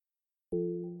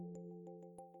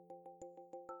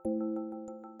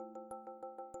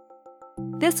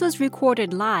This was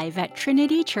recorded live at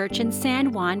Trinity Church in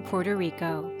San Juan, Puerto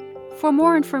Rico. For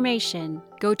more information,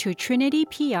 go to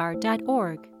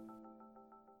data-rte-preserve-empty.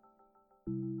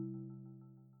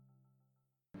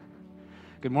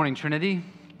 Good morning, Trinity.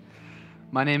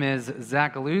 My name is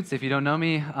Zach Lutz. If you don't know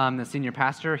me, I'm the senior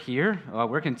pastor here.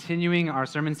 We're continuing our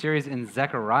sermon series in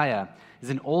Zechariah.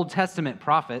 He's an Old Testament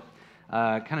prophet,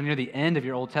 kind of near the end of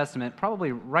your Old Testament,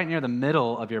 probably right near the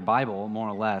middle of your Bible, more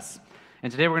or less. And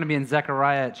today we're going to be in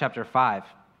Zechariah chapter 5.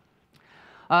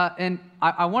 And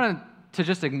I wanted to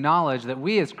just acknowledge that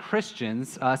we as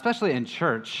Christians, especially in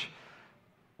church,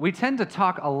 we tend to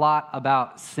talk a lot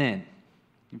about sin.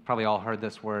 You've probably all heard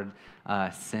this word,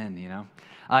 sin, you know.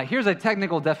 Here's a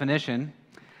technical definition.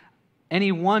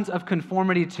 Any want of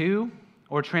conformity to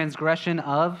or transgression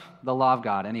of the law of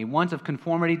God. Any want of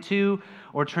conformity to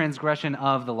or transgression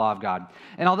of the law of God.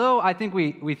 And although I think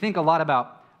we think a lot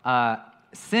about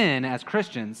sin as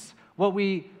Christians, what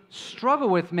we struggle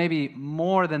with maybe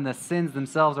more than the sins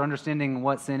themselves or understanding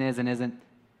what sin is and isn't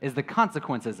is the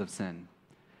consequences of sin.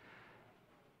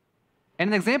 And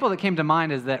an example that came to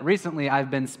mind is that recently I've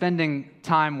been spending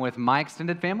time with my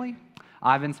extended family.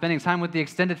 I've been spending time with the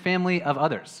extended family of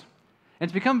others. And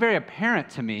it's become very apparent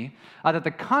to me that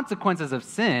the consequences of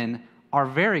sin are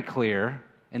very clear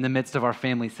in the midst of our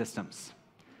family systems.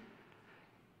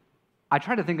 I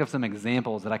tried to think of some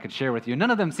examples that I could share with you.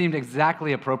 None of them seemed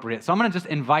exactly appropriate. So I'm going to just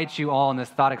invite you all in this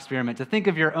thought experiment to think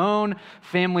of your own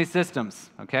family systems,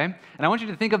 okay? And I want you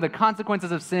to think of the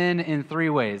consequences of sin in three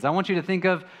ways. I want you to think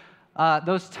of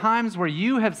those times where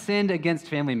you have sinned against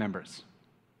family members.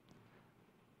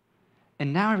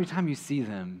 And now every time you see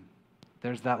them,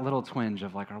 there's that little twinge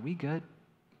of like, are we good?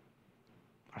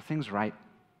 Are things right?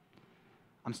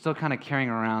 I'm still kind of carrying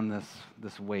around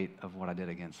this weight of what I did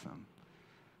against them.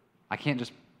 I can't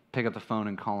just pick up the phone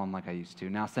and call them like I used to.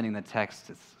 Now sending the text,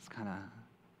 it's kind of,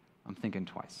 I'm thinking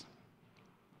twice.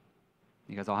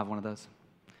 You guys all have one of those?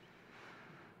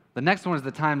 The next one is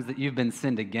the times that you've been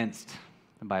sinned against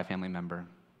by a family member. And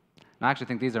I actually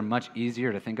think these are much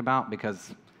easier to think about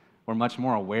because we're much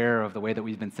more aware of the way that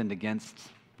we've been sinned against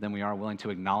than we are willing to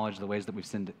acknowledge the ways that we've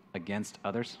sinned against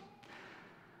others.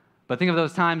 But think of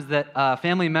those times that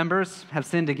family members have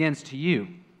sinned against you,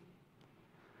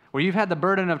 where you've had the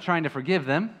burden of trying to forgive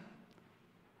them,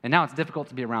 and now it's difficult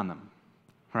to be around them,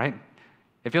 right?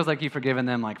 It feels like you've forgiven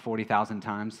them like 40,000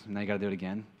 times, and now you got to do it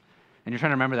again. And you're trying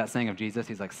to remember that saying of Jesus.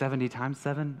 He's like, 70 times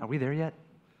 7? Are we there yet?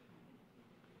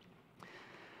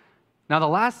 Now, the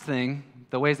last thing,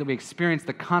 the ways that we experience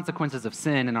the consequences of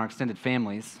sin in our extended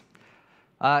families,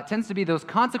 tends to be those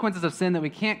consequences of sin that we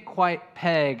can't quite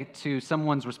peg to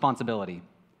someone's responsibility.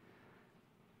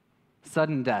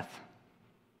 Sudden death.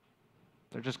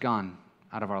 They're just gone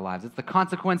out of our lives. It's the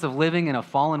consequence of living in a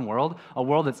fallen world, a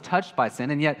world that's touched by sin,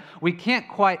 and yet we can't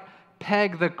quite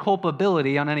peg the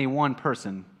culpability on any one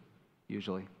person,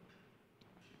 usually.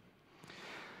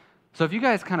 So if you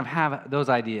guys kind of have those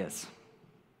ideas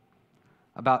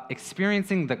about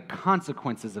experiencing the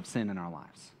consequences of sin in our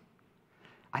lives,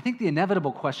 I think the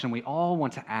inevitable question we all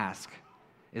want to ask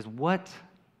is, what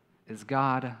is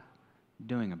God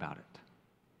doing about it?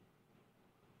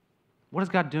 What is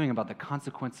God doing about the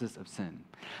consequences of sin?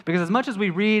 Because as much as we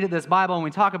read this Bible and we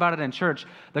talk about it in church,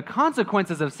 the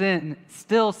consequences of sin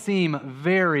still seem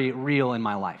very real in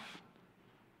my life.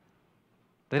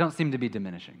 They don't seem to be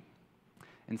diminishing.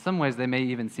 In some ways, they may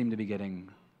even seem to be getting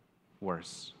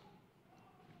worse.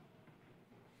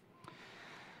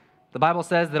 The Bible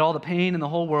says that all the pain in the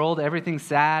whole world, everything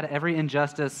sad, every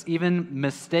injustice, even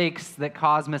mistakes that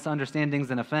cause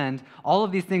misunderstandings and offend, all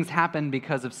of these things happen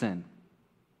because of sin.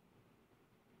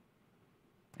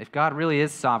 If God really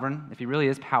is sovereign, if he really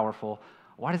is powerful,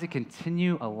 why does he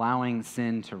continue allowing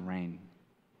sin to reign?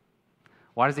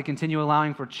 Why does he continue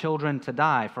allowing for children to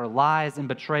die, for lies and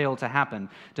betrayal to happen?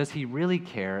 Does he really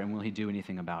care, and will he do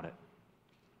anything about it?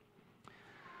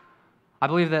 I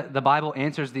believe that the Bible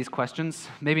answers these questions,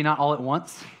 maybe not all at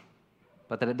once,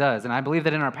 but that it does. And I believe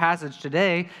that in our passage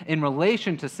today, in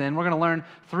relation to sin, we're going to learn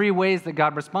three ways that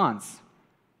God responds.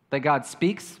 That God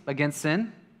speaks against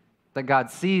sin, that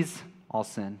God sees all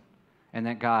sin, and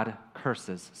that God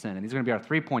curses sin. And these are going to be our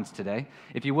 3 points today.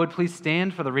 If you would, please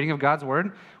stand for the reading of God's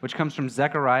word, which comes from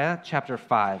Zechariah chapter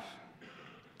 5.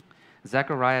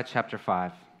 Zechariah chapter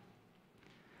 5.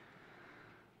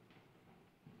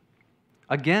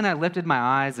 Again, I lifted my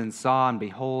eyes and saw, and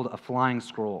behold, a flying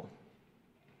scroll.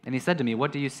 And he said to me,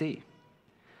 "What do you see?"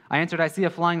 I answered, "I see a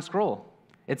flying scroll.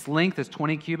 Its length is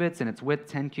 20 cubits, and its width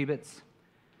 10 cubits.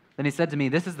 Then he said to me,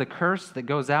 "This is the curse that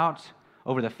goes out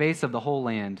over the face of the whole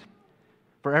land.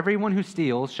 For everyone who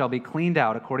steals shall be cleaned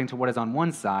out according to what is on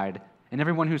one side, and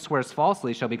everyone who swears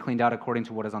falsely shall be cleaned out according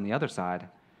to what is on the other side.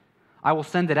 I will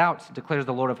send it out, declares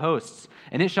the Lord of hosts,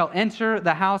 and it shall enter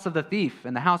the house of the thief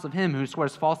and the house of him who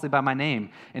swears falsely by my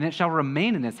name, and it shall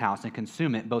remain in his house and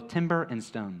consume it, both timber and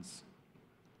stones.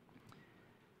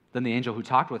 Then the angel who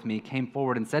talked with me came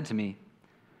forward and said to me,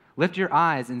 lift your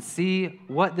eyes and see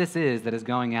what this is that is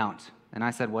going out. And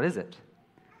I said, what is it?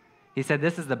 He said,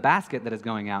 this is the basket that is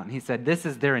going out. And he said, this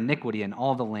is their iniquity in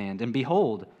all the land. And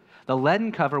behold, the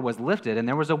leaden cover was lifted, and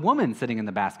there was a woman sitting in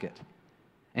the basket.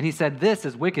 And he said, this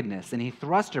is wickedness. And he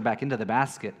thrust her back into the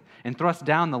basket and thrust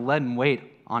down the leaden weight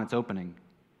on its opening.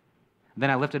 Then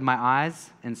I lifted my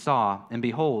eyes and saw, and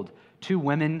behold, 2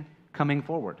 women coming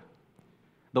forward.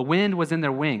 The wind was in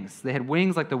their wings. They had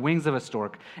wings like the wings of a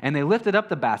stork, and they lifted up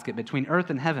the basket between earth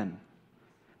and heaven.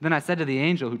 Then I said to the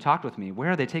angel who talked with me,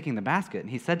 where are they taking the basket? And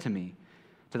he said to me,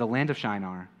 to the land of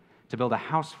Shinar, to build a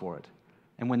house for it.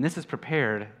 And when this is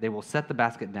prepared, they will set the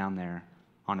basket down there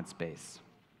on its base.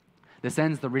 This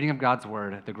ends the reading of God's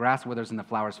word. The grass withers and the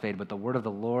flowers fade, but the word of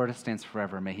the Lord stands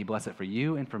forever. May he bless it for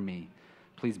you and for me.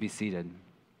 Please be seated.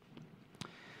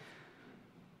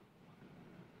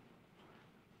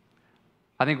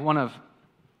 I think one of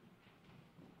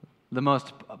the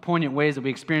most poignant ways that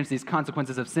we experience these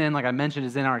consequences of sin, like I mentioned,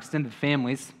 is in our extended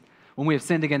families. When we have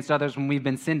sinned against others, when we've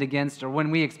been sinned against, or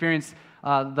when we experience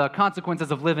the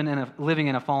consequences of living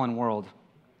in a fallen world.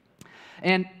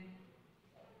 And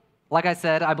like I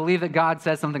said, I believe that God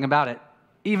says something about it,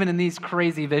 even in these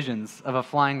crazy visions of a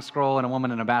flying scroll and a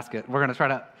woman in a basket. We're going to try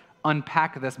to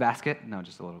unpack this basket. No,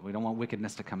 just a little. We don't want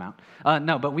wickedness to come out.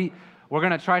 But we're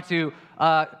going to try to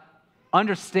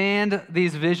understand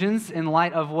these visions in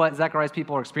light of what Zechariah's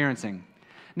people are experiencing.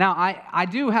 Now, I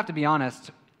do have to be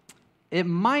honest. It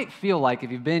might feel like,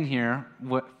 if you've been here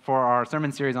for our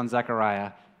sermon series on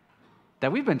Zechariah,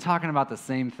 that we've been talking about the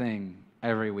same thing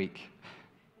every week.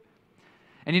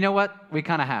 And you know what? We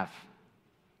kind of have.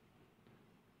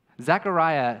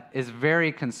 Zechariah is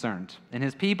very concerned, and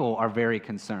his people are very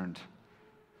concerned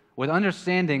with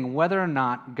understanding whether or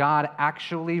not God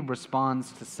actually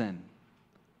responds to sin,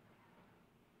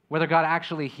 whether God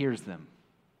actually hears them,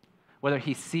 whether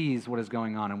he sees what is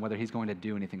going on, and whether he's going to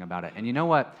do anything about it. And you know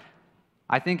what?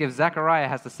 I think if Zechariah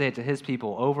has to say it to his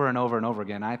people over and over and over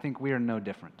again, I think we are no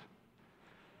different.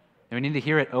 And we need to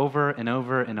hear it over and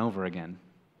over and over again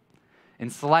in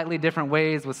slightly different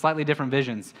ways with slightly different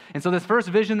visions. And so this first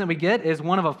vision that we get is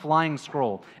one of a flying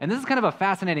scroll. And this is kind of a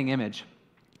fascinating image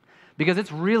because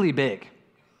it's really big.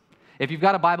 If you've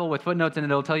got a Bible with footnotes in it,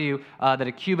 it'll tell you that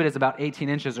a cubit is about 18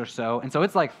 inches or so. And so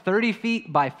it's like 30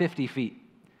 feet by 50 feet.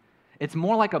 It's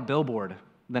more like a billboard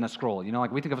than a scroll. You know,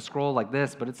 like we think of a scroll like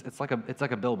this, but it's like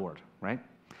a billboard, right?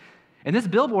 And this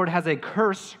billboard has a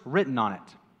curse written on it.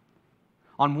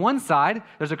 On one side,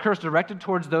 there's a curse directed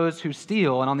towards those who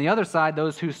steal, and on the other side,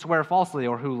 those who swear falsely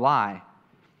or who lie.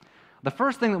 The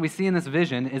first thing that we see in this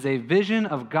vision is a vision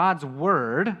of God's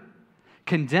word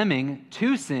condemning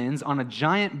 2 sins on a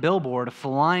giant billboard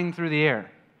flying through the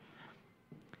air.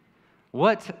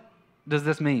 What does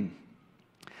this mean?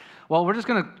 Well, we're just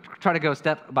going to try to go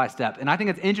step by step. And I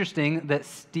think it's interesting that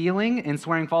stealing and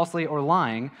swearing falsely or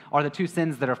lying are the 2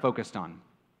 sins that are focused on.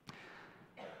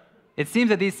 It seems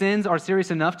that these sins are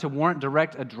serious enough to warrant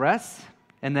direct address,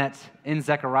 and that in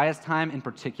Zechariah's time in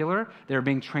particular, they're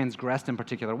being transgressed in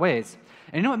particular ways.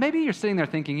 And you know what? Maybe you're sitting there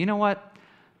thinking, you know what?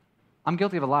 I'm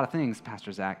guilty of a lot of things,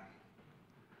 Pastor Zach,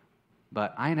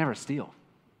 but I never steal.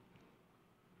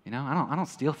 You know, I don't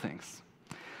steal things.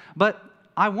 But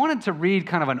I wanted to read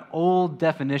kind of an old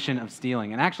definition of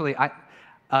stealing. And actually,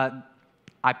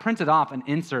 I printed off an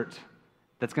insert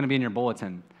that's going to be in your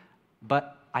bulletin.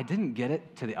 But I didn't get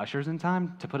it to the ushers in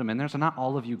time to put them in there, so not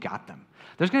all of you got them.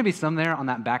 There's going to be some there on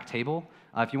that back table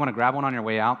if you want to grab one on your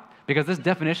way out, because this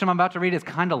definition I'm about to read is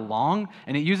kind of long,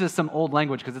 and it uses some old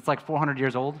language because it's like 400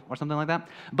 years old or something like that.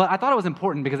 But I thought it was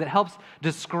important because it helps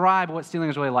describe what stealing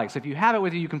is really like. So if you have it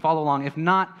with you, you can follow along. If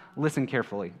not, listen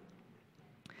carefully.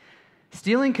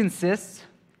 Stealing consists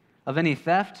of any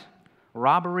theft,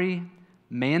 robbery,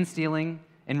 man-stealing,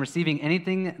 and receiving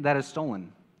anything that is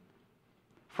stolen.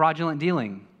 Fraudulent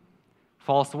dealing,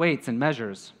 false weights and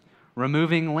measures,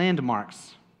 removing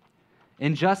landmarks,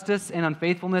 injustice and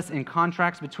unfaithfulness in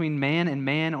contracts between man and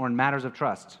man or in matters of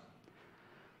trust,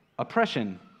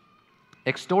 oppression,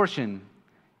 extortion,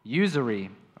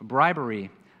 usury, bribery,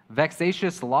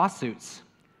 vexatious lawsuits,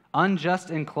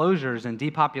 unjust enclosures and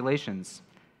depopulations,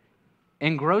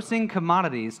 engrossing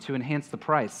commodities to enhance the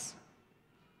price,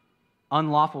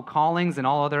 unlawful callings and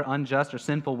all other unjust or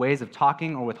sinful ways of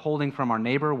talking or withholding from our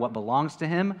neighbor what belongs to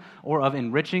him, or of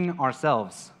enriching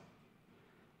ourselves,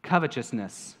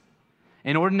 covetousness,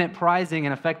 inordinate prizing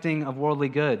and affecting of worldly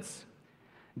goods,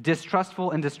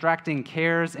 distrustful and distracting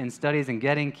cares and studies in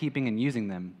getting, keeping, and using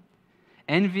them,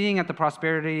 envying at the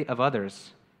prosperity of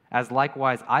others, as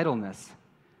likewise idleness,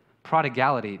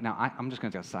 prodigality. Now, I'm just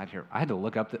going to take a side here. I had to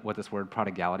look up what this word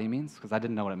prodigality means because I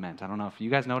didn't know what it meant. I don't know if you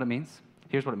guys know what it means.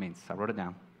 Here's what it means. I wrote it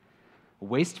down.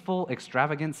 Wasteful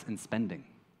extravagance and spending.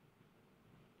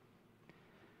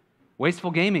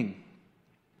 Wasteful gaming,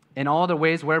 in all the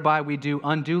ways whereby we do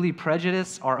unduly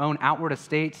prejudice our own outward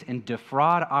estate and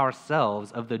defraud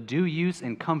ourselves of the due use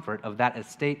and comfort of that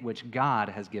estate which God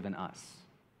has given us.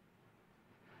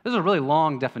 This is a really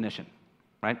long definition,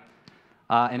 right?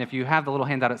 And if you have the little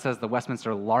handout, it says the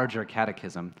Westminster Larger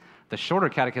Catechism. The Shorter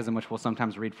Catechism, which we'll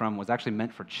sometimes read from, was actually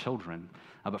meant for children.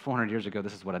 But 400 years ago,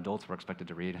 this is what adults were expected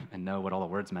to read and know what all the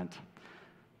words meant.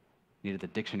 Needed the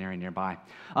dictionary nearby.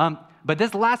 But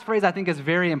this last phrase, I think, is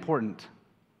very important.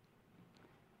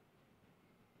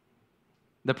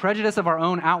 The prejudice of our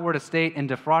own outward estate and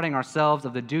defrauding ourselves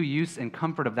of the due use and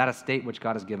comfort of that estate which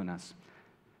God has given us.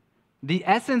 The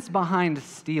essence behind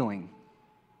stealing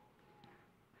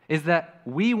is that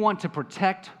we want to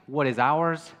protect what is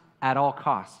ours at all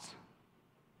costs.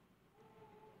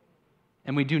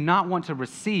 And we do not want to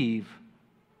receive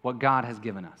what God has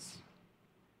given us.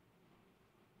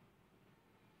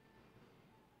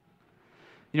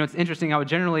 You know, it's interesting. I would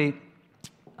generally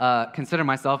consider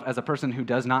myself as a person who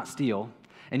does not steal.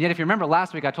 And yet, if you remember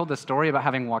last week, I told this story about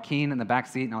having Joaquin in the back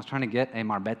seat, and I was trying to get a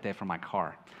Marbete for my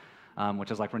car,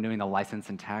 which is like renewing the license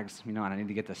and tags, you know, and I need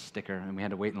to get this sticker, and we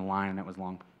had to wait in line, and it was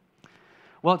long.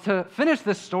 Well, to finish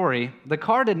this story, the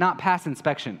car did not pass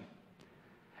inspection.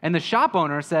 And the shop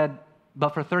owner said, but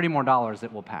for $30 more,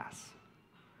 it will pass.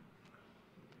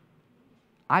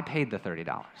 I paid the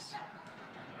 $30.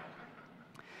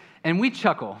 And we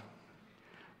chuckle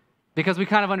because we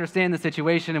kind of understand the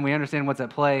situation and we understand what's at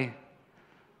play.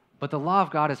 But the law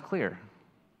of God is clear.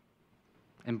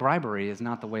 And bribery is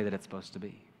not the way that it's supposed to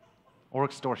be. Or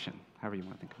extortion, however you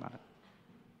want to think about it.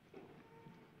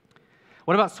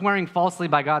 What about swearing falsely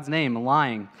by God's name,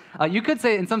 lying? You could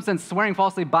say, in some sense, swearing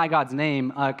falsely by God's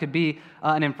name could be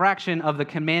an infraction of the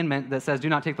commandment that says, do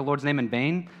not take the Lord's name in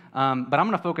vain. But I'm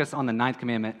going to focus on the 9th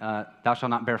commandment, thou shalt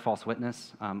not bear false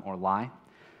witness or lie.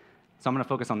 So I'm going to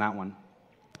focus on that one.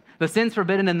 The sins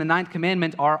forbidden in the 9th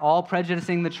commandment are all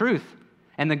prejudicing the truth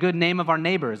and the good name of our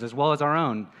neighbors as well as our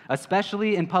own,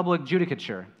 especially in public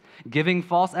judicature, giving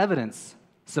false evidence,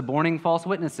 suborning false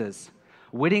witnesses,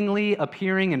 wittingly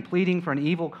appearing and pleading for an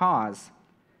evil cause,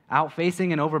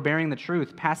 outfacing and overbearing the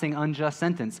truth, passing unjust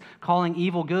sentence, calling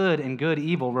evil good and good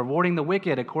evil, rewarding the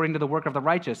wicked according to the work of the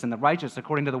righteous and the righteous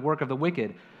according to the work of the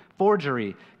wicked,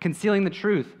 forgery, concealing the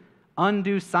truth,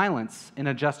 undue silence in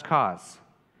a just cause,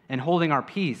 and holding our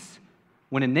peace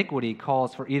when iniquity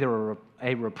calls for either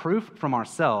a reproof from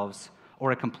ourselves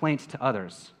or a complaint to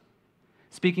others,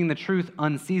 speaking the truth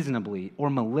unseasonably or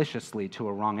maliciously to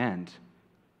a wrong end,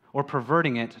 or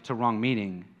perverting it to wrong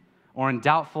meaning, or in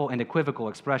doubtful and equivocal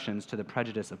expressions to the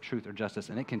prejudice of truth or justice.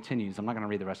 And it continues. I'm not going to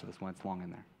read the rest of this one. It's long in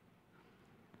there.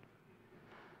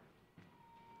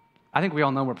 I think we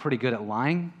all know we're pretty good at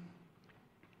lying.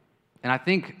 And I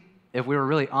think if we were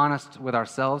really honest with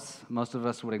ourselves, most of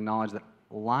us would acknowledge that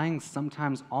lying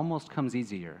sometimes almost comes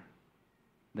easier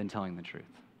than telling the truth.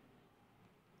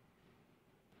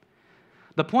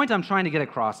 The point I'm trying to get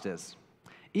across is,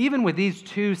 even with these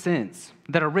two sins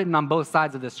that are written on both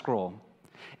sides of this scroll,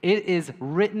 it is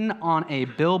written on a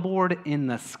billboard in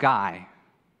the sky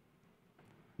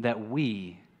that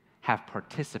we have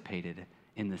participated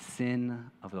in the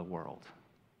sin of the world.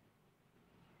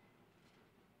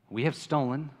 We have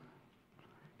stolen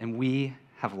and we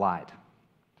have lied.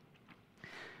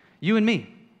 You and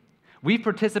me, we've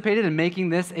participated in making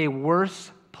this a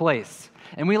worse place.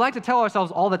 And we like to tell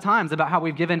ourselves all the times about how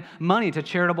we've given money to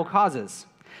charitable causes.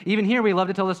 Even here, we love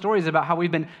to tell the stories about how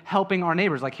we've been helping our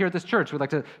neighbors. Like here at this church, we like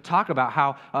to talk about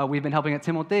how we've been helping at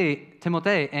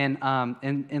Timote and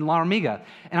in La Hormiga.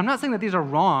 And I'm not saying that these are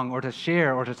wrong or to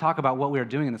share or to talk about what we are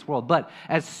doing in this world, but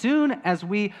as soon as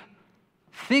we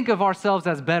think of ourselves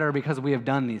as better because we have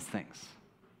done these things,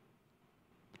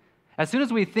 as soon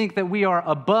as we think that we are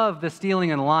above the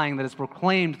stealing and lying that is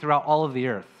proclaimed throughout all of the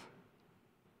earth,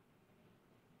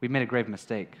 we've made a grave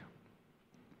mistake.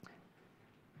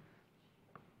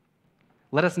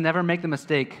 Let us never make the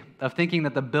mistake of thinking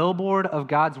that the billboard of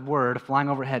God's word flying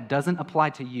overhead doesn't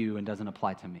apply to you and doesn't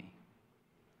apply to me.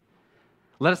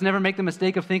 Let us never make the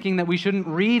mistake of thinking that we shouldn't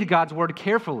read God's word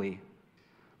carefully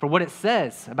for what it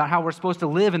says about how we're supposed to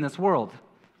live in this world.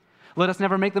 Let us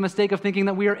never make the mistake of thinking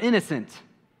that we are innocent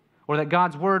or that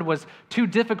God's word was too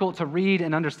difficult to read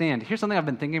and understand. Here's something I've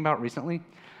been thinking about recently.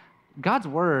 God's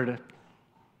word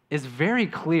is very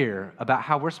clear about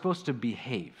how we're supposed to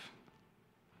behave.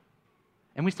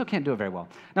 And we still can't do it very well.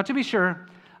 Now, to be sure,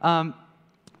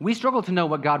 we struggle to know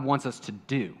what God wants us to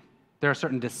do. There are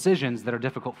certain decisions that are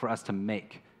difficult for us to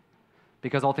make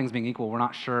because all things being equal, we're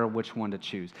not sure which one to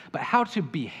choose. But how to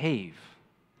behave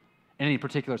in any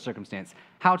particular circumstance,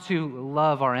 how to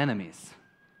love our enemies,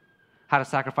 how to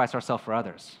sacrifice ourselves for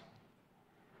others,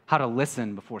 how to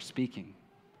listen before speaking,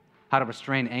 how to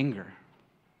restrain anger.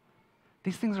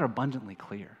 These things are abundantly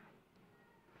clear.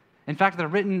 In fact, they're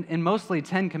written in mostly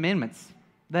 10 commandments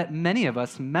that many of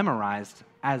us memorized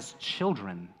as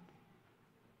children.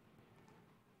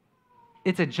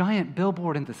 It's a giant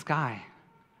billboard in the sky.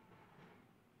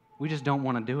 We just don't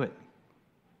want to do it.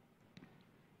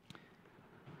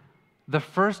 The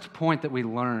first point that we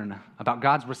learn about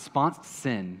God's response to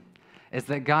sin is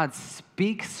that God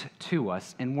speaks to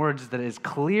us in words that is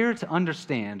clear to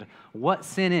understand what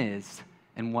sin is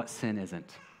and what sin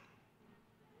isn't.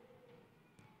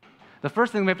 The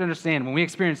first thing we have to understand when we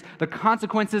experience the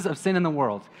consequences of sin in the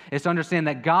world is to understand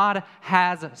that God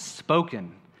has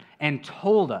spoken and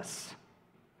told us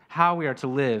how we are to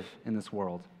live in this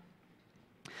world.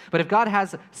 But if God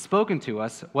has spoken to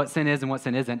us what sin is and what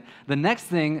sin isn't, the next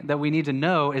thing that we need to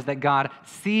know is that God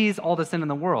sees all the sin in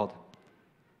the world.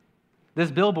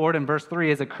 This billboard in verse 3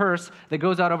 is a curse that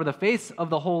goes out over the face of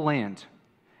the whole land.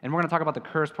 And we're going to talk about the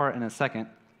curse part in a second,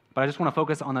 but I just want to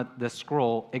focus on the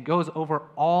scroll. It goes over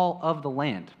all of the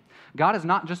land. God is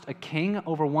not just a king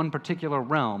over one particular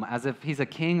realm, as if he's a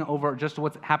king over just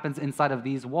what happens inside of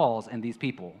these walls and these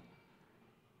people.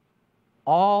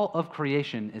 All of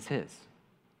creation is his.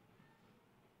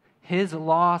 His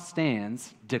law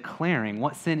stands declaring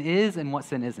what sin is and what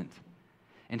sin isn't.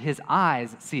 And his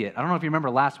eyes see it. I don't know if you remember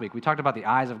last week, we talked about the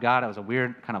eyes of God. It was a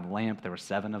weird kind of lamp. There were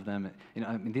 7 of them.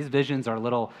 These visions are a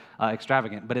little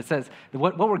extravagant, but it says,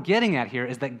 what we're getting at here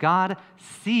is that God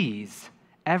sees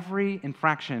every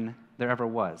infraction there ever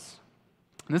was.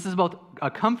 And this is both a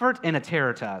comfort and a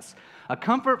terror to us. A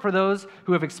comfort for those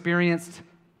who have experienced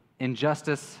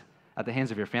injustice at the hands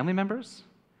of your family members,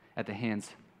 at the hands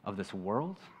of this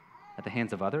world, at the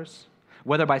hands of others.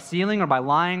 Whether by stealing or by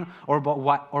lying or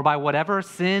by whatever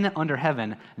sin under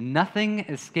heaven, nothing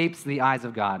escapes the eyes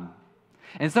of God.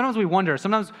 And sometimes we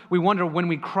wonder when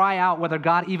we cry out whether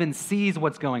God even sees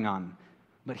what's going on.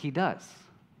 But he does.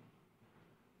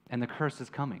 And the curse is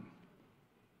coming.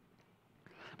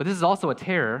 But this is also a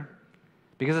terror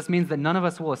because this means that none of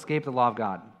us will escape the law of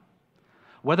God.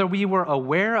 Whether we were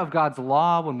aware of God's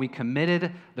law when we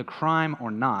committed the crime or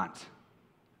not,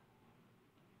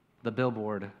 the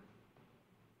billboard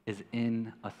is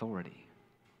in authority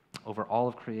over all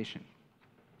of creation.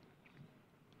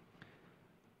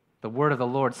 The word of the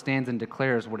Lord stands and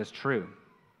declares what is true.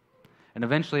 And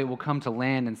eventually it will come to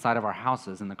land inside of our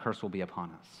houses and the curse will be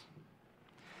upon us.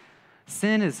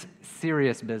 Sin is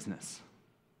serious business.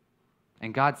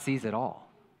 And God sees it all.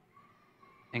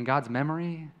 And God's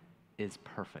memory is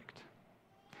perfect.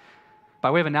 By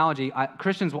way of analogy,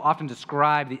 Christians will often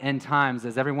describe the end times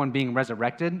as everyone being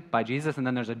resurrected by Jesus, and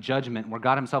then there's a judgment where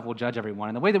God himself will judge everyone.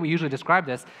 And the way that we usually describe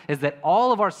this is that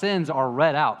all of our sins are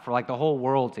read out for the whole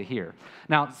world to hear.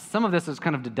 Now, some of this is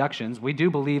kind of deductions. We do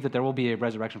believe that there will be a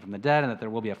resurrection from the dead and that there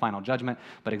will be a final judgment,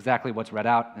 but exactly what's read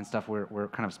out and stuff we're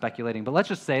kind of speculating. But let's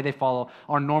just say they follow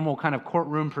our normal kind of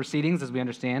courtroom proceedings as we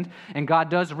understand, and God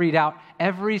does read out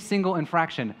every single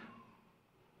infraction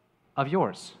of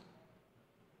yours.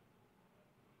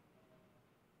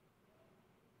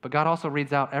 But God also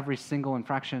reads out every single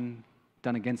infraction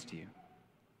done against you.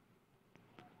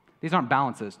 These aren't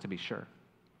balances, to be sure.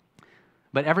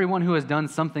 But everyone who has done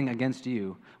something against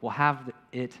you will have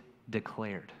it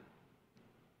declared.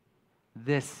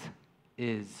 This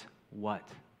is what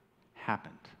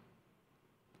happened.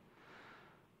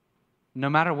 No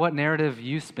matter what narrative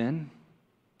you spin,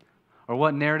 or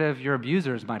what narrative your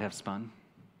abusers might have spun,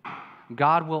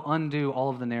 God will undo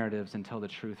all of the narratives and tell the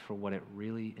truth for what it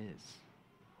really is.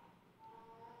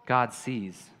 God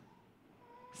sees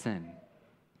sin.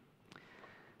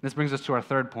 This brings us to our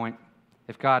third point.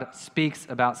 If God speaks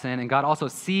about sin and God also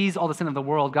sees all the sin of the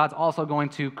world, God's also going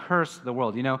to curse the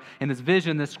world. In this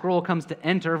vision, this scroll comes to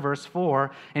enter, verse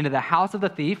 4, into the house of the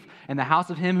thief and the house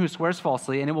of him who swears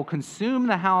falsely, and it will consume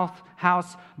the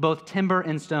house, both timber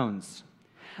and stones.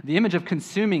 The image of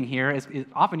consuming here is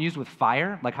often used with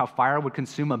fire, like how fire would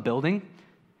consume a building.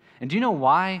 And do you know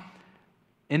why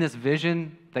in this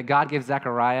vision that God gave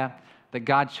Zechariah, that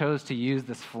God chose to use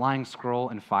this flying scroll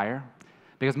and fire?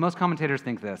 Because most commentators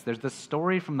think this. There's this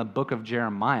story from the book of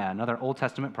Jeremiah, another Old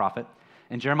Testament prophet.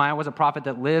 And Jeremiah was a prophet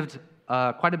that lived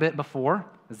quite a bit before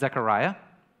Zechariah.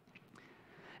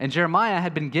 And Jeremiah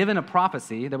had been given a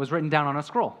prophecy that was written down on a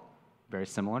scroll, very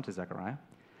similar to Zechariah.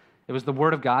 It was the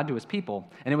word of God to his people,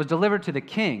 and it was delivered to the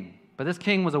king. But this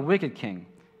king was a wicked king.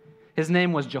 His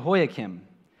name was Jehoiakim.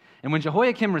 And when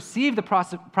Jehoiakim received the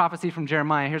prophecy from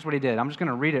Jeremiah, here's what he did. I'm just going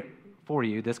to read it for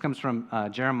you. This comes from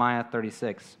Jeremiah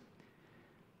 36.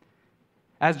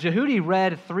 As Jehudi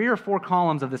read 3 or 4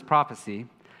 columns of this prophecy,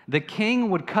 the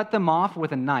king would cut them off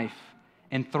with a knife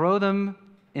and throw them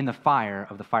in the fire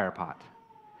of the firepot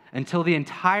until the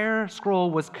entire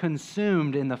scroll was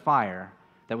consumed in the fire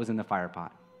that was in the firepot.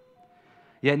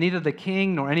 Yet neither the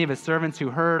king nor any of his servants who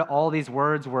heard all these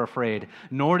words were afraid,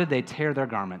 nor did they tear their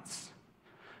garments.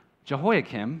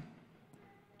 Jehoiakim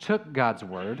took God's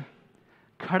word,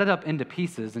 cut it up into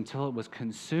pieces until it was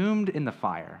consumed in the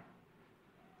fire.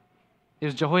 It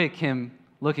was Jehoiakim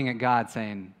looking at God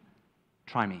saying,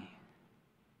 "Try me.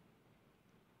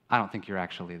 I don't think you're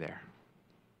actually there."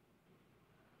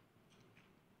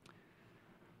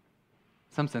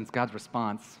 In some sense, God's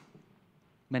response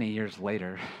many years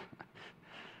later,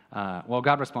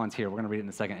 God responds here. We're going to read it in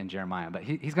a second in Jeremiah, but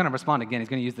he's going to respond again. He's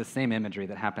going to use the same imagery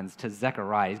that happens to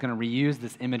Zechariah. He's going to reuse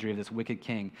this imagery of this wicked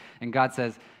king. And God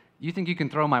says, "You think you can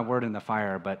throw my word in the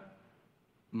fire, but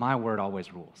my word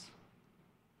always rules.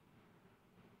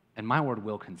 And my word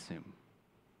will consume.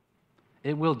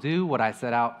 It will do what I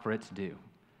set out for it to do,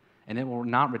 and it will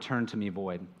not return to me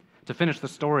void." To finish the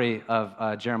story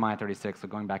of Jeremiah 36, so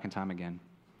going back in time again,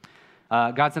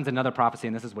 God sends another prophecy,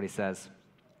 and this is what he says.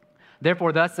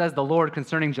 "Therefore, thus says the Lord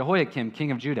concerning Jehoiakim,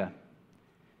 king of Judah,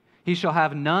 he shall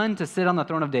have none to sit on the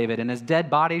throne of David, and his dead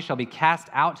body shall be cast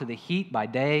out to the heat by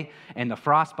day and the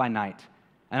frost by night.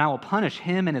 And I will punish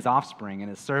him and his offspring and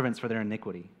his servants for their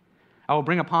iniquity. I will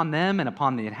bring upon them and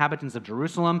upon the inhabitants of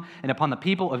Jerusalem and upon the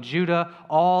people of Judah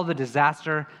all the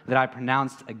disaster that I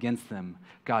pronounced against them."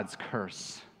 God's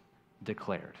curse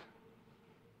declared.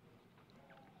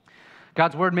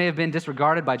 God's word may have been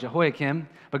disregarded by Jehoiakim,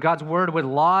 but God's word would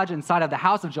lodge inside of the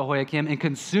house of Jehoiakim and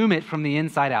consume it from the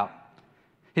inside out.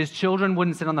 His children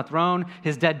wouldn't sit on the throne.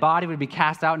 His dead body would be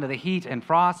cast out into the heat and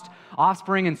frost.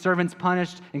 Offspring and servants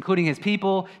punished, including his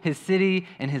people, his city,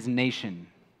 and his nation.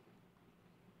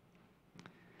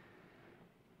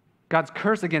 God's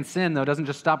curse against sin, though, doesn't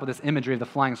just stop with this imagery of the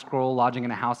flying scroll lodging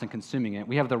in a house and consuming it.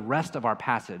 We have the rest of our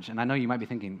passage. And I know you might be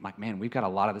thinking, like, man, we've got a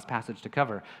lot of this passage to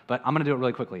cover. But I'm going to do it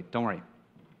really quickly. Don't worry.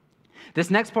 This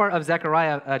next part of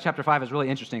Zechariah chapter 5 is really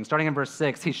interesting. Starting in verse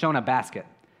 6, he's shown a basket.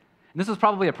 And this was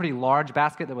probably a pretty large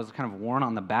basket that was kind of worn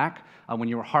on the back when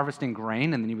you were harvesting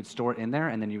grain, and then you would store it in there,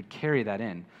 and then you would carry that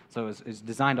in. So it was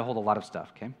designed to hold a lot of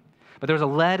stuff, okay? But there was a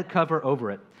lead cover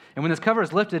over it. And when this cover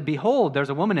is lifted, behold, there's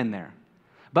a woman in there.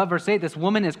 But verse 8, this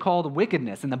woman is called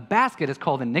wickedness, and the basket is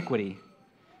called iniquity.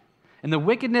 And the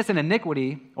wickedness and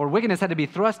iniquity, or wickedness had to be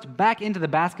thrust back into the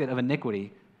basket of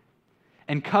iniquity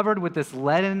and covered with this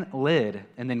leaden lid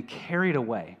and then carried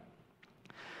away.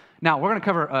 Now, we're going to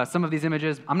cover some of these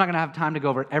images. I'm not going to have time to go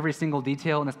over every single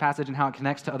detail in this passage and how it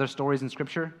connects to other stories in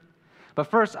Scripture. But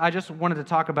first, I just wanted to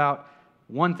talk about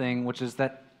one thing, which is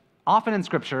that often in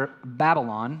Scripture,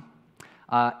 Babylon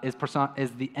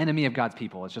is the enemy of God's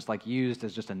people. It's just like used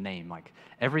as just a name. Like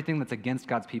everything that's against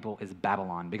God's people is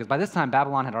Babylon. Because by this time,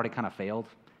 Babylon had already kind of failed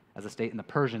as a state, and the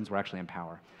Persians were actually in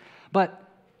power. But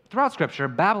throughout Scripture,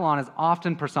 Babylon is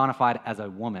often personified as a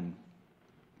woman.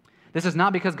 This is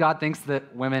not because God thinks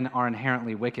that women are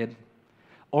inherently wicked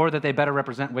or that they better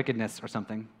represent wickedness or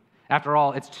something. After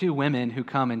all, it's 2 women who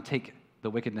come and take the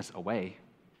wickedness away.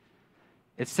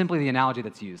 It's simply the analogy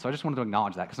that's used. So I just wanted to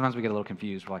acknowledge that, because sometimes we get a little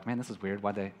confused. We're like, man, this is weird.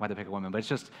 Why'd they pick a woman? But it's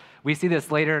just, we see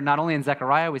this later, not only in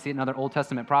Zechariah, we see it in other Old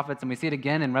Testament prophets, and we see it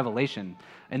again in Revelation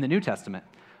in the New Testament.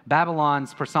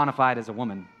 Babylon's personified as a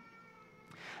woman.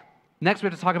 Next, we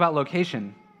have to talk about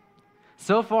location.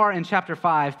 So far in chapter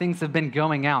 5, things have been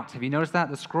going out. Have you noticed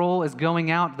that? The scroll is going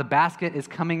out, the basket is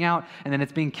coming out, and then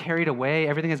it's being carried away.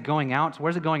 Everything is going out. So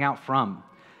where's it going out from?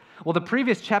 Well, the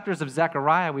previous chapters of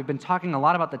Zechariah, we've been talking a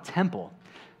lot about the temple.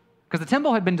 Because the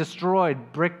temple had been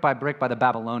destroyed brick by the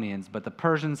Babylonians, but the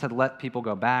Persians had let people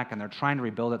go back, and they're trying to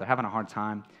rebuild it. They're having a hard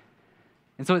time.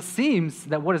 And so it seems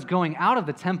that what is going out of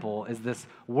the temple is this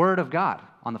word of God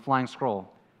on the flying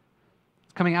scroll.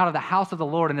 It's coming out of the house of the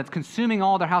Lord, and it's consuming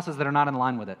all other houses that are not in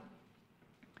line with it.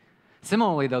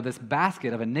 Similarly, though, this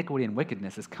basket of iniquity and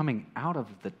wickedness is coming out of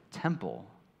the temple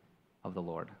of the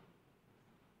Lord. And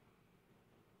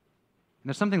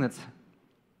there's something that's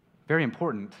very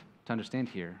important to understand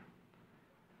here.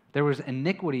 There was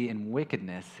iniquity and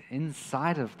wickedness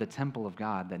inside of the temple of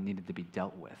God that needed to be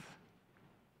dealt with.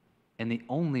 And the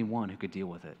only one who could deal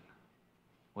with it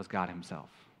was God himself.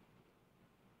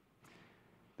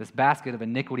 this basket of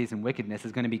iniquities and wickedness,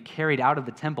 is going to be carried out of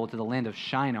the temple to the land of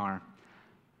Shinar.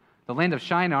 The land of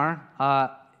Shinar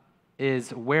is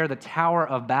where the Tower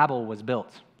of Babel was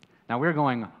built. Now, we're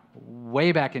going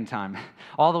way back in time,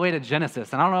 all the way to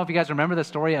Genesis. And I don't know if you guys remember the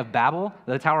story of Babel,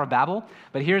 the Tower of Babel,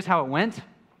 but here's how it went.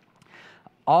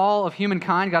 All of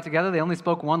humankind got together. They only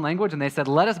spoke one language, and they said,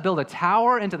 let us build a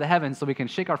tower into the heavens so we can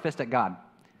shake our fist at God.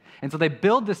 And so they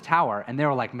build this tower, and they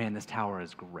were like, man, this tower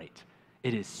is great.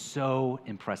 It is so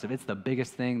impressive. It's the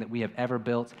biggest thing that we have ever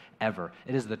built, ever.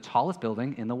 It is the tallest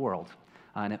building in the world,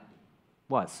 and it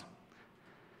was.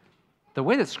 The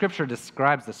way that Scripture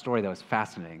describes the story, though, is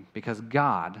fascinating because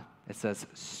God, it says,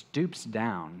 stoops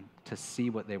down to see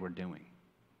what they were doing.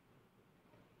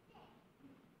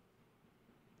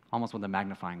 Almost with a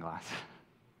magnifying glass.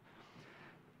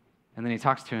 And then he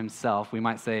talks to himself, we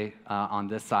might say on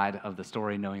this side of the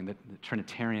story, knowing the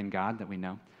Trinitarian God that we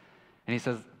know. And he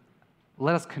says,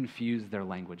 let us confuse their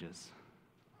languages.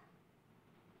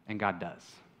 And God does.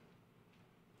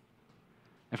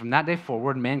 And from that day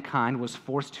forward, mankind was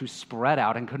forced to spread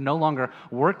out and could no longer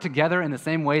work together in the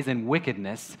same ways in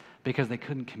wickedness because they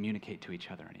couldn't communicate to each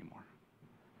other anymore.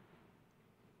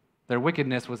 Their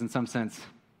wickedness was, in some sense,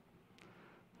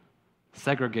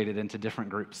 segregated into different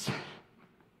groups.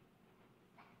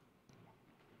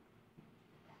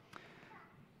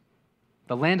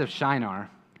 The land of Shinar,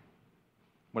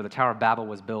 where the Tower of Babel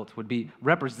was built, would be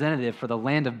representative for the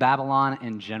land of Babylon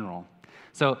in general.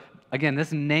 So, again,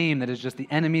 this name that is just the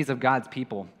enemies of God's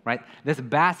people, right? This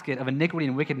basket of iniquity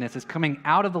and wickedness is coming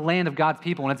out of the land of God's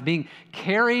people, and it's being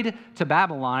carried to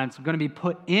Babylon. It's going to be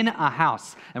put in a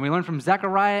house. And we learn from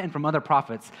Zechariah and from other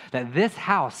prophets that this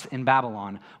house in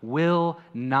Babylon will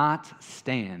not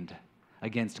stand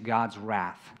against God's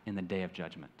wrath in the day of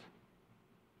judgment.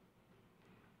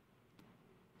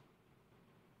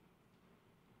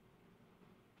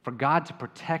 For God to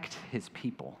protect his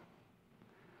people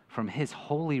from his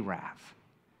holy wrath,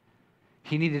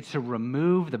 he needed to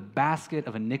remove the basket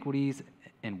of iniquities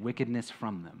and wickedness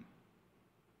from them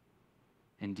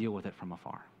and deal with it from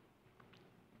afar.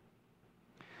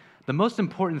 The most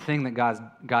important thing that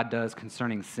God does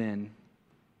concerning sin,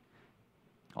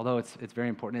 although it's very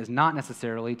important, is not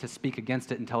necessarily to speak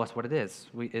against it and tell us what it is.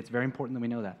 It's very important that we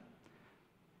know that.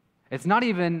 It's not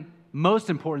even most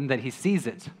important that he sees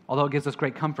it, although it gives us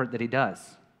great comfort that he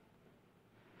does.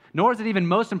 Nor is it even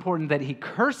most important that he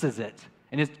curses it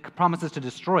and promises to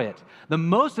destroy it. The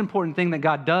most important thing that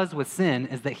God does with sin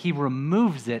is that he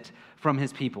removes it from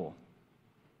his people.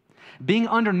 Being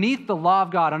underneath the law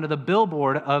of God, under the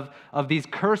billboard of these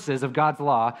curses of God's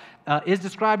law, is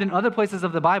described in other places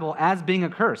of the Bible as being a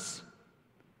curse.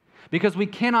 Because we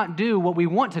cannot do what we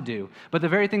want to do, but the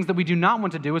very things that we do not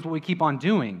want to do is what we keep on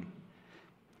doing.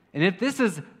 And if this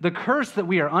is the curse that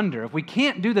we are under, if we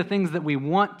can't do the things that we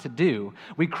want to do,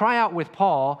 we cry out with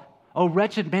Paul, "O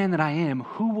wretched man that I am,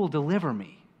 who will deliver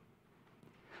me?"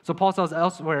 So Paul says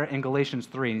elsewhere in Galatians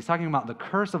 3, and he's talking about the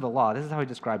curse of the law. This is how he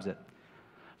describes it.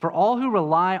 For all who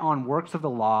rely on works of the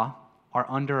law are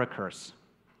under a curse.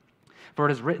 For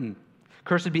it is written,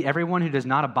 "Cursed be everyone who does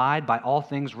not abide by all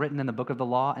things written in the book of the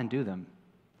law and do them."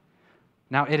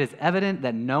 Now it is evident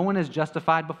that no one is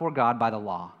justified before God by the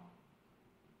law,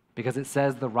 because it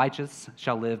says the righteous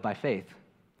shall live by faith.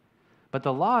 But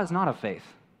the law is not of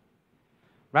faith.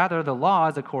 Rather, the law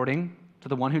is according to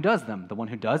the one who does them. The one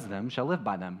who does them shall live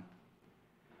by them.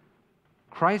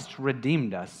 Christ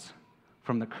redeemed us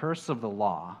from the curse of the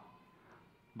law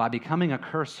by becoming a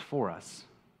curse for us.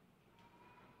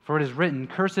 For it is written,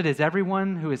 "Cursed is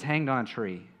everyone who is hanged on a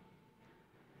tree,"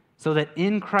 so that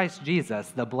in Christ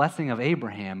Jesus the blessing of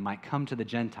Abraham might come to the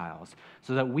Gentiles,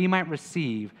 so that we might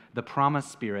receive the promised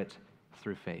Spirit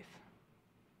through faith.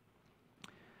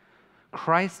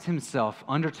 Christ himself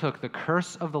undertook the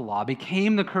curse of the law,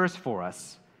 became the curse for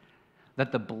us,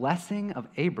 that the blessing of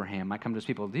Abraham might come to his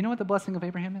people. Do you know what the blessing of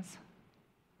Abraham is?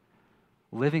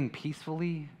 Living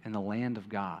peacefully in the land of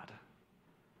God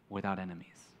without enemies.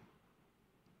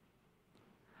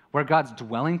 Where God's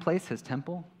dwelling place, his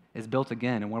temple, is built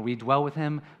again, and where we dwell with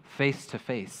him face to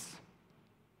face.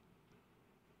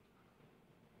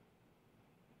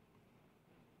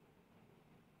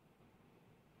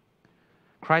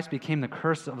 Christ became the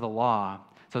curse of the law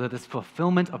so that this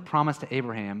fulfillment of promise to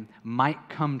Abraham might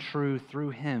come true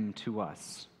through him to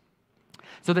us,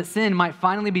 so that sin might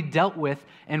finally be dealt with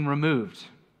and removed.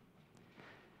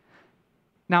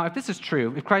 Now, if this is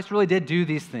true, if Christ really did do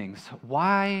these things,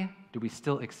 why do we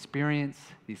still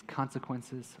experience these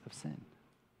consequences of sin?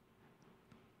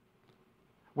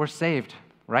 We're saved,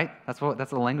 right? That's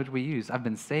the language we use. I've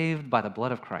been saved by the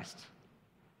blood of Christ.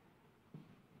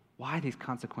 Why these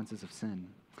consequences of sin?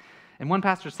 And one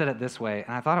pastor said it this way,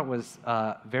 and I thought it was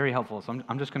very helpful, so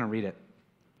I'm just going to read it.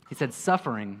 He said,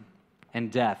 "Suffering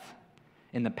and death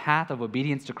in the path of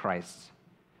obedience to Christ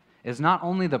is not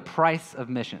only the price of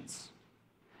missions,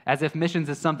 as if missions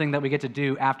is something that we get to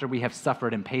do after we have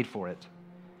suffered and paid for it.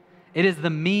 It is the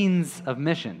means of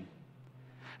mission.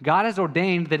 God has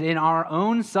ordained that in our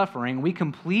own suffering, we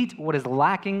complete what is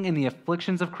lacking in the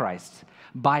afflictions of Christ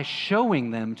by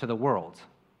showing them to the world.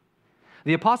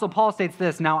 The Apostle Paul states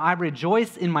this, 'Now I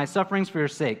rejoice in my sufferings for your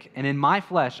sake, and in my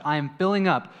flesh I am filling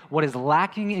up what is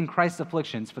lacking in Christ's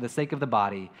afflictions for the sake of the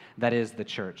body, that is, the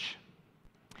church.'"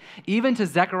 Even to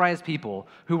Zechariah's people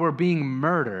who were being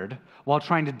murdered while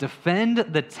trying to defend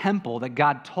the temple that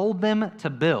God told them to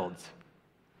build,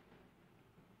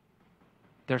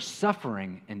 their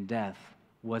suffering and death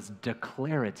was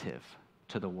declarative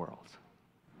to the world.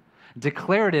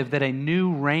 Declarative that a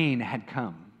new reign had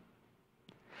come.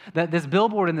 That this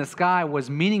billboard in the sky was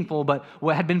meaningful, but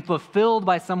what had been fulfilled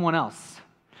by someone else.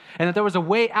 And that there was a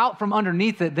way out from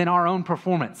underneath it than our own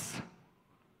performance.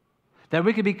 That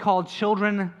we could be called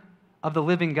children of the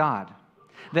living God.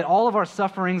 That all of our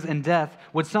sufferings and death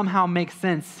would somehow make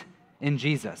sense in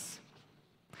Jesus.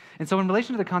 And so in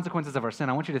relation to the consequences of our sin,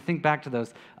 I want you to think back to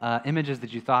those images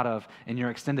that you thought of in your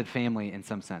extended family in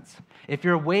some sense. If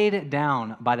you're weighed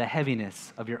down by the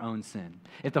heaviness of your own sin,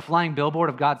 if the flying billboard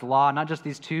of God's law, not just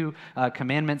these two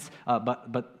commandments,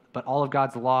 but all of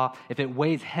God's law, if it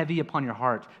weighs heavy upon your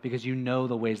heart because you know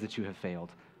the ways that you have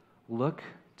failed, look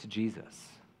to Jesus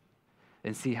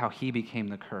and see how he became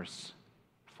the curse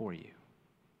for you.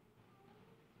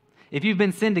 If you've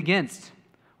been sinned against,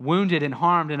 wounded and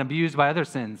harmed and abused by other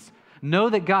sins,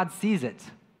 know that God sees it,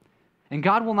 and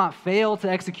God will not fail to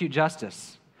execute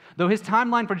justice. Though his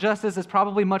timeline for justice is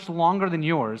probably much longer than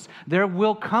yours, there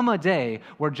will come a day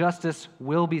where justice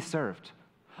will be served.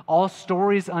 All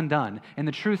stories undone, and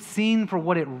the truth seen for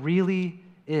what it really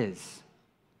is.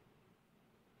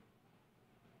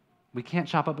 We can't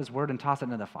chop up his word and toss it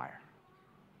into the fire.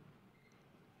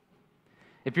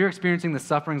 If you're experiencing the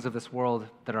sufferings of this world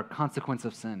that are a consequence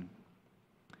of sin,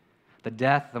 the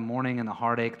death, the mourning, and the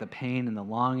heartache, the pain and the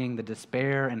longing, the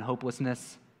despair and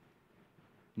hopelessness,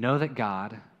 know that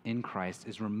God in Christ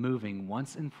is removing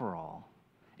once and for all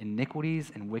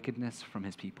iniquities and wickedness from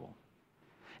his people.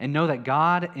 And know that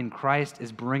God in Christ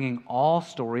is bringing all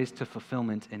stories to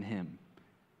fulfillment in him.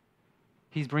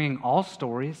 He's bringing all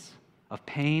stories of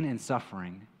pain and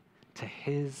suffering to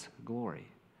his glory.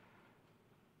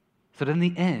 So that in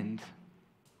the end,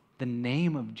 the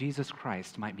name of Jesus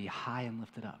Christ might be high and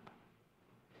lifted up.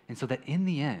 And so that in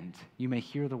the end, you may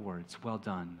hear the words, "Well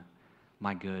done,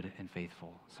 my good and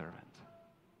faithful servant."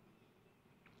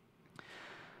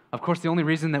 Of course, the only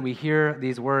reason that we hear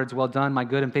these words, "Well done, my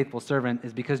good and faithful servant,"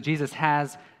 is because Jesus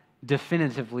has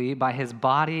definitively, by his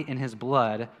body and his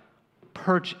blood,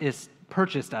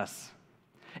 purchased us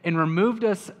and removed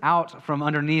us out from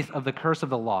underneath of the curse of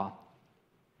the law.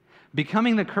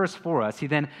 Becoming the curse for us, he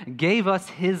then gave us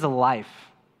his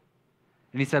life.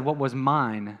 And he said, "What was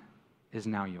mine is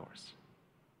now yours."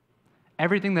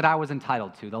 Everything that I was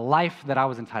entitled to, the life that I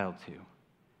was entitled to,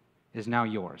 is now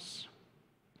yours.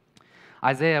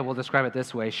 Isaiah will describe it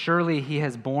this way: "Surely he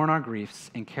has borne our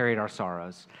griefs and carried our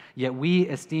sorrows, yet we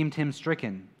esteemed him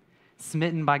stricken,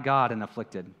 smitten by God and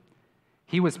afflicted.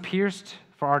 He was pierced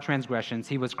for our transgressions,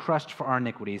 he was crushed for our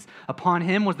iniquities. Upon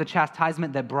him was the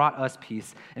chastisement that brought us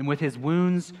peace, and with his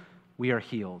wounds we are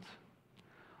healed.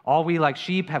 All we like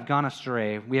sheep have gone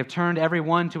astray. We have turned every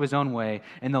one to his own way,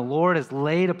 and the Lord has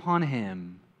laid upon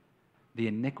him the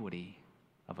iniquity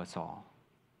of us all."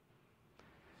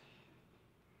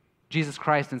 Jesus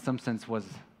Christ, in some sense, was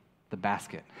the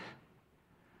basket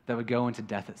that would go into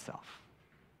death itself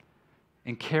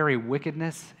and carry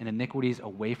wickedness and iniquities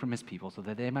away from his people so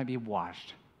that they might be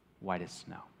washed white as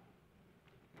snow.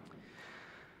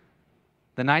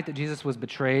 The night that Jesus was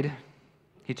betrayed,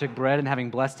 he took bread, and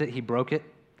having blessed it, he broke it.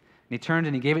 And he turned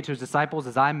and he gave it to his disciples.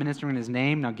 "As I am ministering in his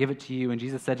name, now give it to you." And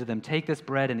Jesus said to them, "Take this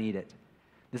bread and eat it.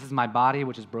 This is my body,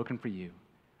 which is broken for you.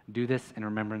 Do this in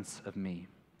remembrance of me."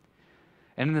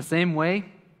 And in the same way,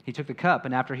 he took the cup,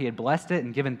 and after he had blessed it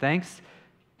and given thanks,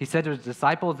 he said to his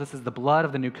disciples, "This is the blood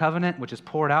of the new covenant, which is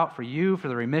poured out for you for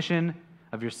the remission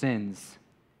of your sins.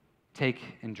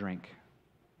 Take and drink."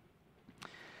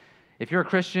 If you're a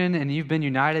Christian and you've been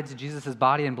united to Jesus'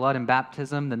 body and blood in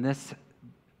baptism, then this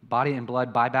body and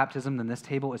blood by baptism, then this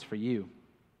table is for you.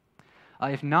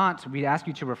 If not, we'd ask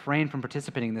you to refrain from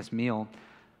participating in this meal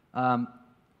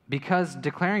because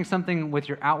declaring something with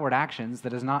your outward actions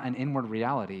that is not an inward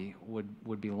reality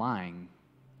would be lying.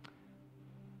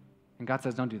 And God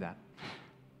says, don't do that.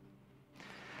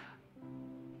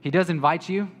 He does invite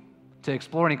you to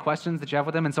explore any questions that you have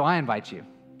with him, and so I invite you.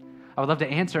 I would love to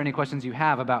answer any questions you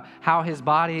have about how his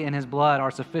body and his blood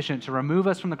are sufficient to remove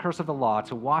us from the curse of the law,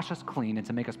 to wash us clean, and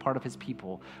to make us part of his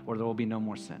people, where there will be no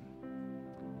more sin.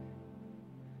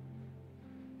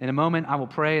 In a moment, I will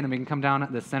pray, and then we can come down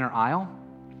the center aisle,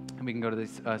 and we can go to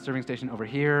the serving station over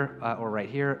here or right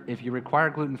here. If you require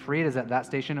gluten-free, it is at that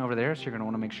station over there, so you're going to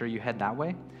want to make sure you head that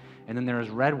way. And then there is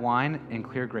red wine and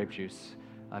clear grape juice.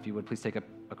 If you would, please take up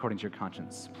according to your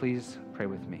conscience. Please pray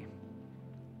with me.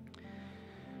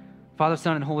 Father,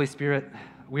 Son, and Holy Spirit,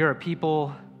 we are a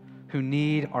people who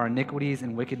need our iniquities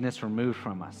and wickedness removed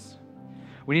from us.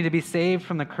 We need to be saved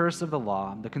from the curse of the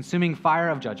law, the consuming fire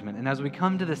of judgment. And as we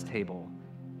come to this table,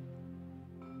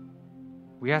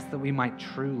 we ask that we might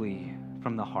truly,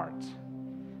 from the heart,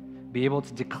 be able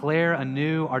to declare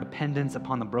anew our dependence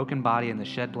upon the broken body and the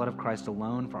shed blood of Christ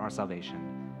alone for our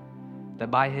salvation,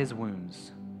 that by his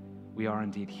wounds we are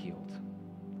indeed healed.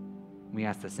 We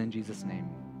ask this in Jesus' name.